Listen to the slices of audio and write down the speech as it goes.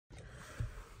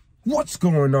What's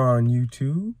going on,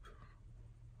 YouTube?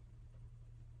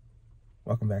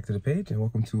 Welcome back to the page and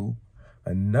welcome to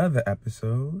another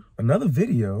episode, another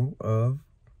video of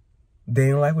Day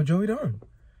in Life with Joey Don.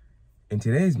 In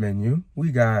today's menu,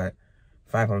 we got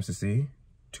 5 homes to see,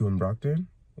 2 in Brockton,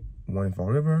 1 in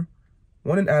Fall River,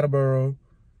 1 in Attleboro,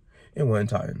 and 1 in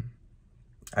Taunton.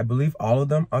 I believe all of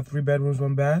them are 3 bedrooms,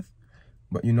 1 bath,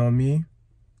 but you know me,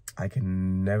 I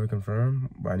can never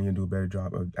confirm, but I need to do a better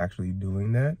job of actually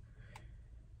doing that.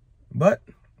 But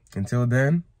until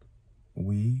then,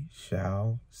 we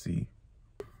shall see.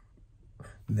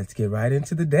 Let's get right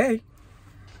into the day.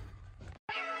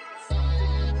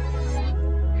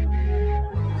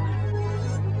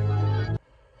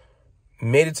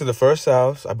 Made it to the first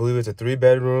house. I believe it's a 3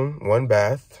 bedroom, 1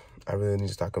 bath. I really need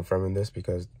to start confirming this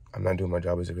because I'm not doing my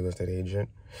job as a real estate agent.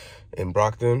 In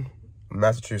Brockton,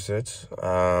 Massachusetts.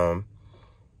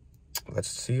 Let's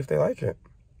see if they like it.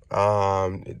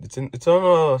 It's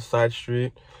on a side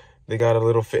street. They got a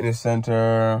little fitness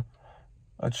center,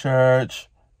 a church,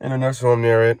 and a nursing home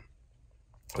near it.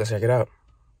 Let's check it out.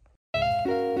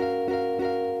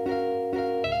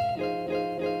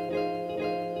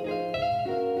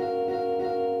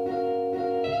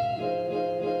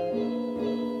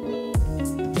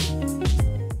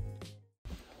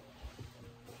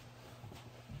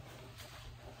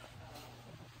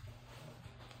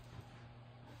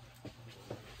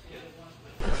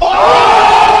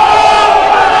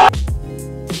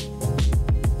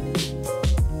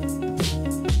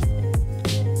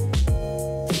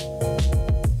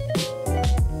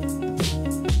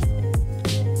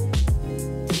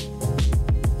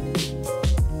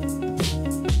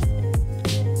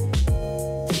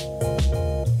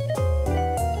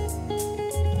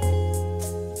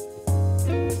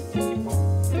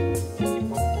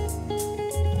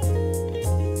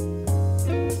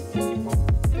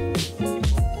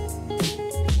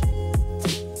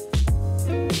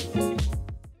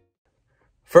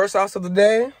 First house of the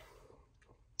day,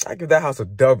 I give that house a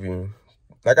W.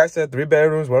 Like I said, 3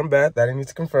 bedrooms, 1 bath. That I need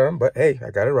to confirm, but hey,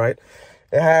 I got it right.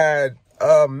 It had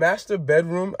a master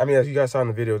bedroom. I mean, as you guys saw in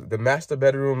the video, a master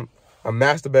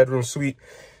bedroom suite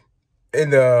in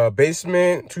the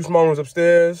basement, 2 small rooms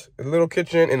upstairs, a little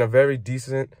kitchen, and a very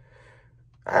decent,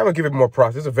 I'm gonna give it more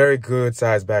props. It's a very good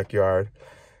sized backyard.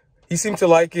 He seemed to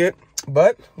like it,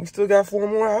 but we still got 4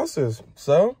 more houses.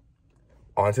 So,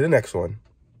 on to the next one.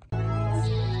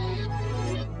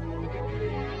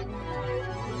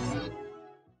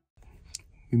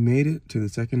 We made it to the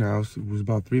second house. It was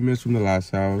about 3 minutes from the last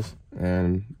house,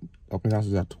 and open house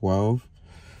was at 12,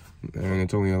 and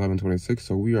it's only 11:26.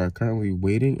 So we are currently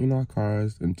waiting in our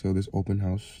cars until this open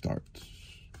house starts.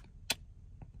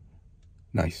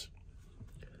 Nice.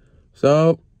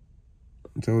 So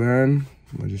until then,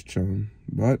 we're just chilling.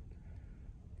 But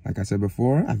like I said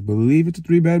before, I believe it's a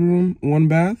 3 bedroom, 1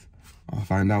 bath. I'll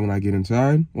find out when I get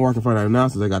inside, or I can find out now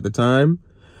since I got the time.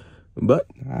 But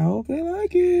I hope they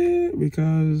like it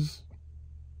because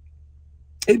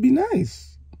it'd be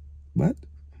nice. But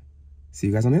see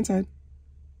you guys on the inside.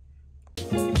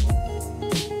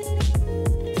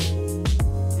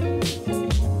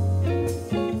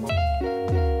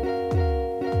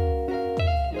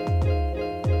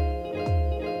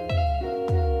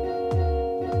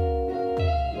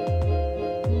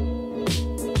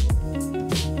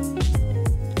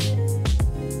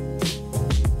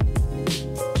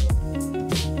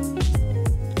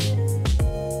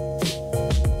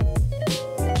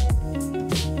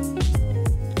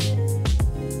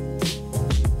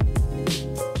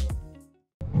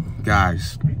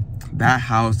 Guys, that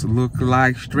house looked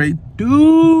like straight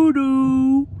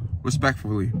doo-doo,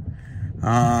 respectfully.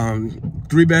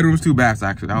 3 bedrooms, 2 baths,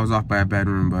 actually. I was off by a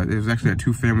bedroom, but it was actually a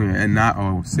 2-family and not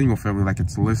a single family like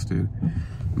it's listed.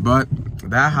 But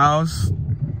that house,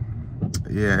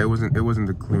 yeah, it wasn't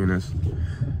the cleanest.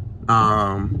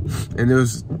 And there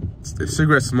was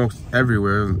cigarette smoke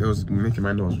everywhere. It was making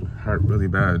my nose hurt really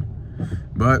bad.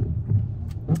 But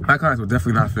my clients were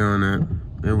definitely not feeling it.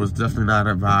 It was definitely not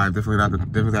a vibe,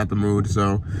 definitely not the mood.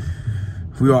 So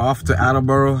we are off to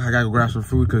Attleboro. I gotta go grab some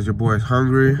food because your boy is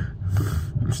hungry.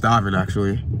 I'm starving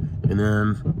actually. And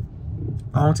then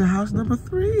on to house number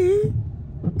 3.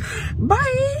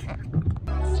 Bye.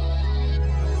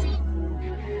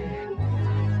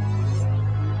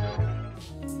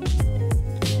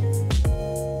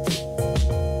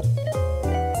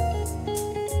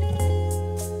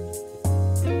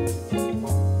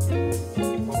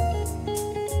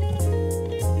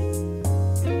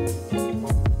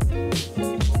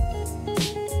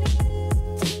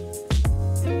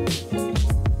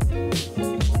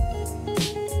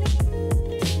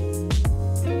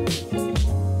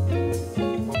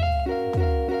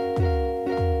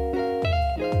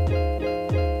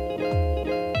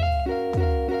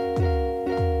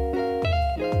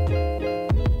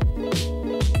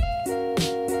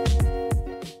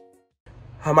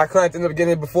 My client ended up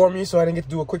getting it before me, so I didn't get to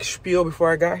do a quick spiel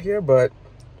before I got here, but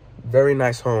very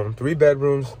nice home. 3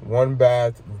 bedrooms, 1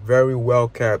 bath, very well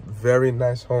kept, very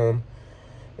nice home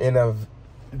in a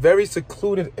very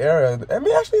secluded area. I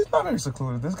mean, actually, it's not very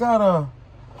secluded.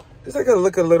 It's like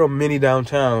a little mini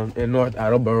downtown in North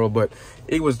Attleboro, but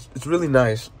it's really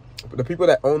nice. The people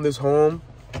that own this home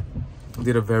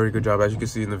did a very good job, as you can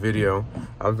see in the video.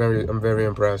 I'm very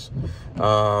impressed.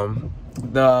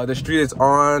 The street it's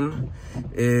on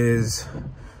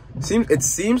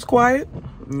seems quiet,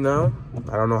 you know.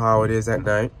 I don't know how it is at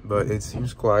night, but it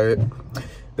seems quiet.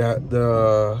 That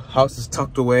the house is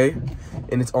tucked away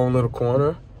in its own little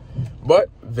corner, but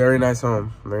very nice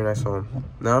home, very nice home.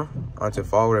 Now on to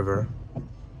Fall River.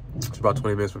 It's about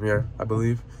 20 minutes from here, I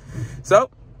believe. So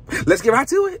let's get right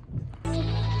to it.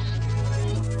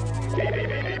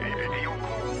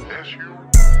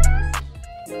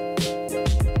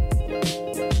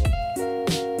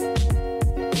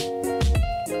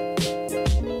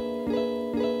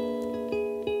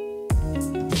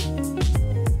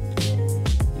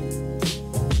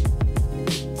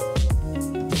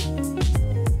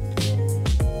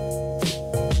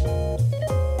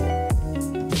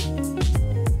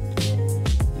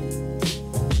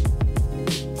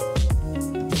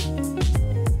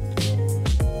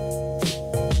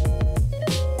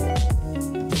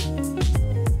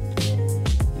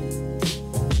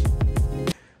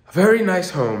 Very nice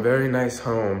home, very nice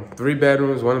home. 3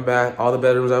 bedrooms, 1 bath, all the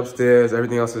bedrooms upstairs,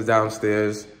 everything else is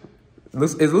downstairs. It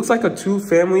looks like a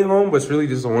 2-family home, but it's really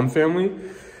just a 1 family.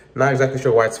 Not exactly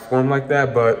sure why it's formed like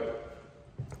that, but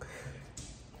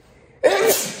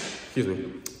excuse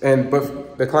me.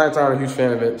 But the clients aren't a huge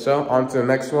fan of it. So on to the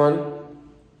next one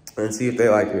and see if they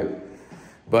like it.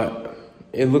 But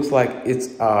it looks like it's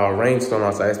a rainstorm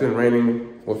outside. It's been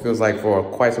raining what feels like for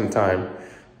quite some time.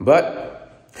 But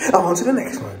on to the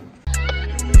next one.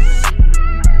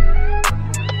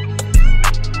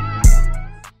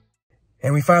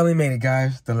 And we finally made it,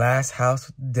 guys. The last house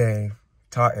of the day,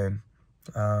 Taunton.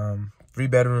 3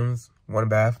 bedrooms, 1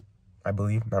 bath, I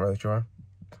believe. Not really sure.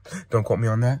 Don't quote me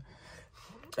on that.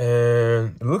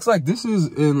 And it looks like this is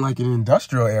in like an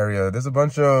industrial area. There's a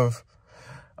bunch of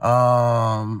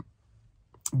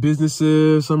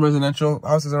businesses, some residential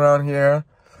houses around here.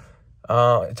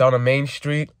 It's on a main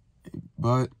street.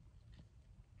 But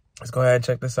let's go ahead and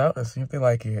check this out and see if they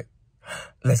like it.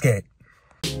 Let's get it.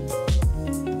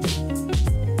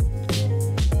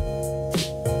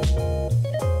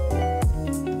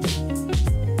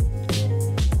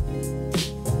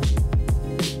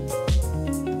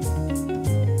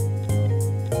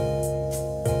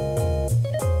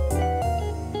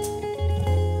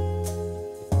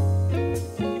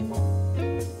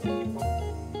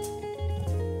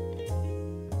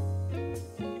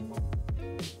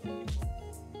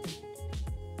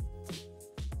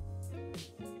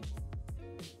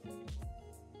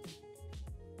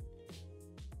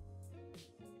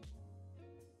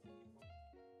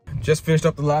 Just finished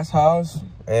up the last house,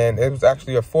 and it was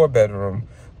actually a 4-bedroom,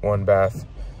 1 bath.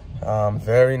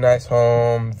 Very nice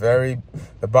home.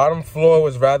 The bottom floor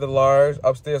was rather large.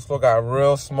 Upstairs floor got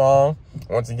real small.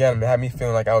 Once again, it had me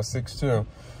feeling like I was 6'2".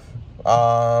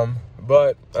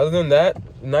 But other than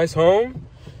that, nice home.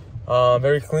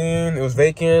 Very clean. It was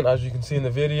vacant, as you can see in the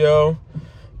video.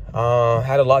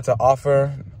 Had a lot to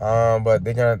offer, but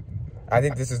I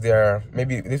think this is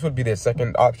maybe this would be their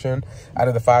second option out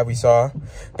of the 5 we saw.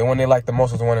 The one they liked the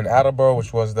most was the one in Attleboro,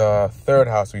 which was the 3rd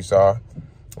house we saw.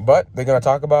 But they're going to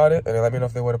talk about it, and they let me know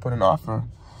if they would have put an offer.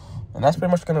 And that's pretty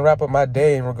much going to wrap up my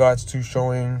day in regards to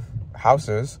showing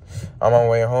houses. I'm on my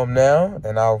way home now,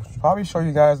 and I'll probably show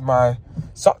you guys my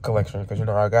sock collection, because, you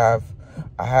know, I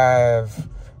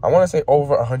want to say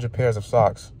over 100 pairs of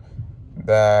socks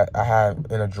that I have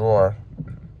in a drawer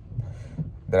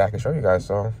that I can show you guys.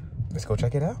 So let's go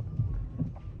check it out.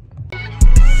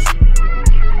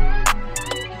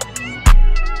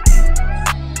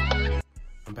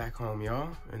 I'm back home, y'all,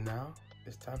 and now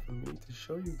it's time for me to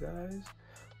show you guys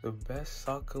the best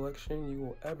sock collection you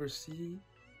will ever see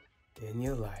in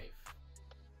your life.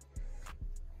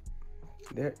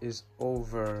 There is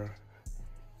over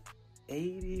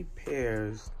 80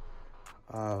 pairs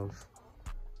of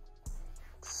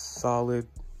solid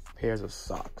pairs of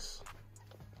socks.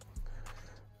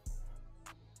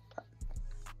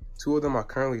 2 of them are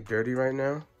currently dirty right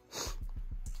now,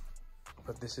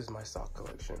 but this is my sock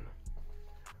collection.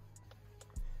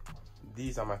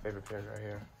 These are my favorite pairs right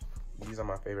here. These are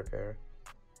my favorite pair.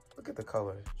 Look at the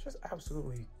color, just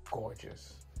absolutely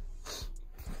gorgeous.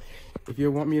 If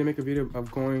you want me to make a video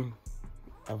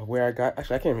of where I got,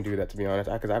 actually I can't even do that, to be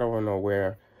honest, because I don't want to know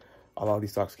where a lot of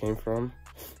these socks came from.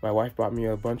 My wife bought me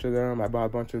a bunch of them. I bought a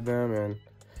bunch of them, and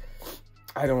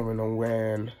I don't even know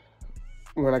when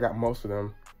I got most of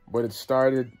them. But it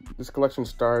started, this collection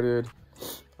started,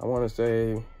 I want to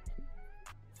say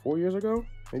 4 years ago,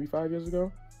 maybe 5 years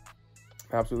ago.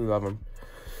 I absolutely love them.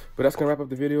 But that's going to wrap up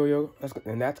the video, yo. That's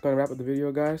going to wrap up the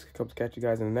video, guys. Hope to catch you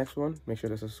guys in the next one. Make sure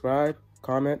to subscribe,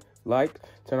 comment, like,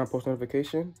 turn on post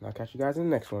notification. And I'll catch you guys in the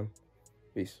next one.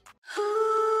 Peace.